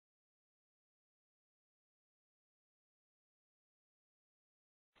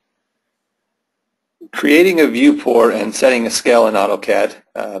Creating a viewport and setting a scale in AutoCAD,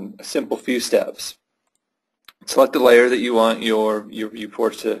 a simple few steps. Select the layer that you want your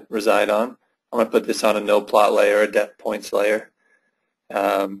viewports to reside on. I'm going to put this on a no plot layer, a depth points layer.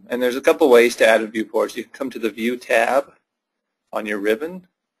 And there's a couple ways to add viewports. You can come to the View tab on your ribbon,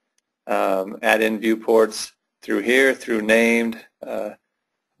 add in viewports through here, through named,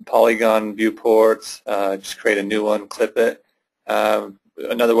 polygon viewports, just create a new one, clip it.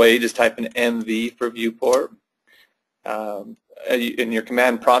 Another way, you just type in MV for viewport. In your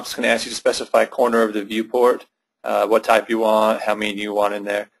command prompt, it's going to ask you to specify corner of the viewport, what type you want, how many you want in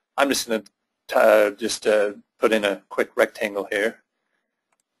there. I'm just going to put in a quick rectangle here.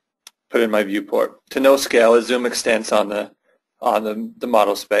 Put in my viewport. To no scale, a zoom extents on the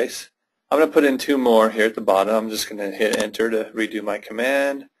model space. I'm going to put in two more here at the bottom. I'm just going to hit enter to redo my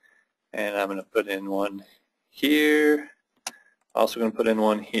command, and I'm going to put in one here. Also going to put in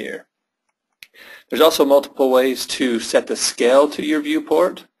one here. There's also multiple ways to set the scale to your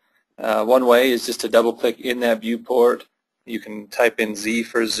viewport. One way is just to double click in that viewport. You can type in Z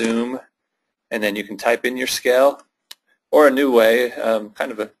for zoom, and then you can type in your scale. Or a new way,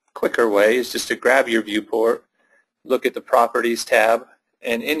 kind of a quicker way, is just to grab your viewport, look at the properties tab,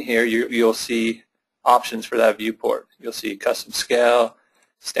 and in here you'll see options for that viewport. You'll see custom scale,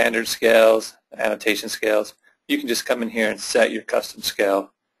 standard scales, annotation scales. You can just come in here and set your custom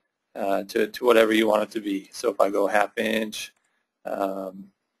scale to whatever you want it to be. So if I go ½ inch, a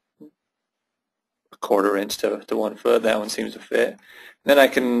quarter inch to 1 foot, that one seems to fit. Then I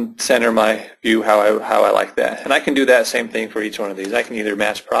can center my view how I like that. And I can do that same thing for each one of these. I can either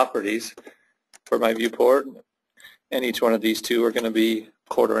match properties for my viewport, and each one of these two are going to be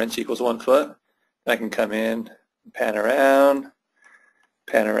quarter inch equals 1 foot. And I can come in, pan around,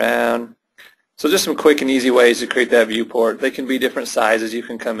 pan around. So just some quick and easy ways to create that viewport. They can be different sizes. You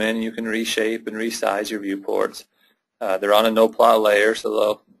can come in and you can reshape and resize your viewports. They're on a no plot layer,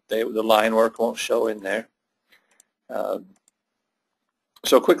 so the line work won't show in there.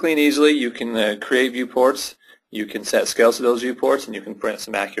 So quickly and easily you can create viewports, you can set scales to those viewports, and you can print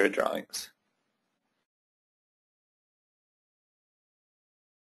some accurate drawings.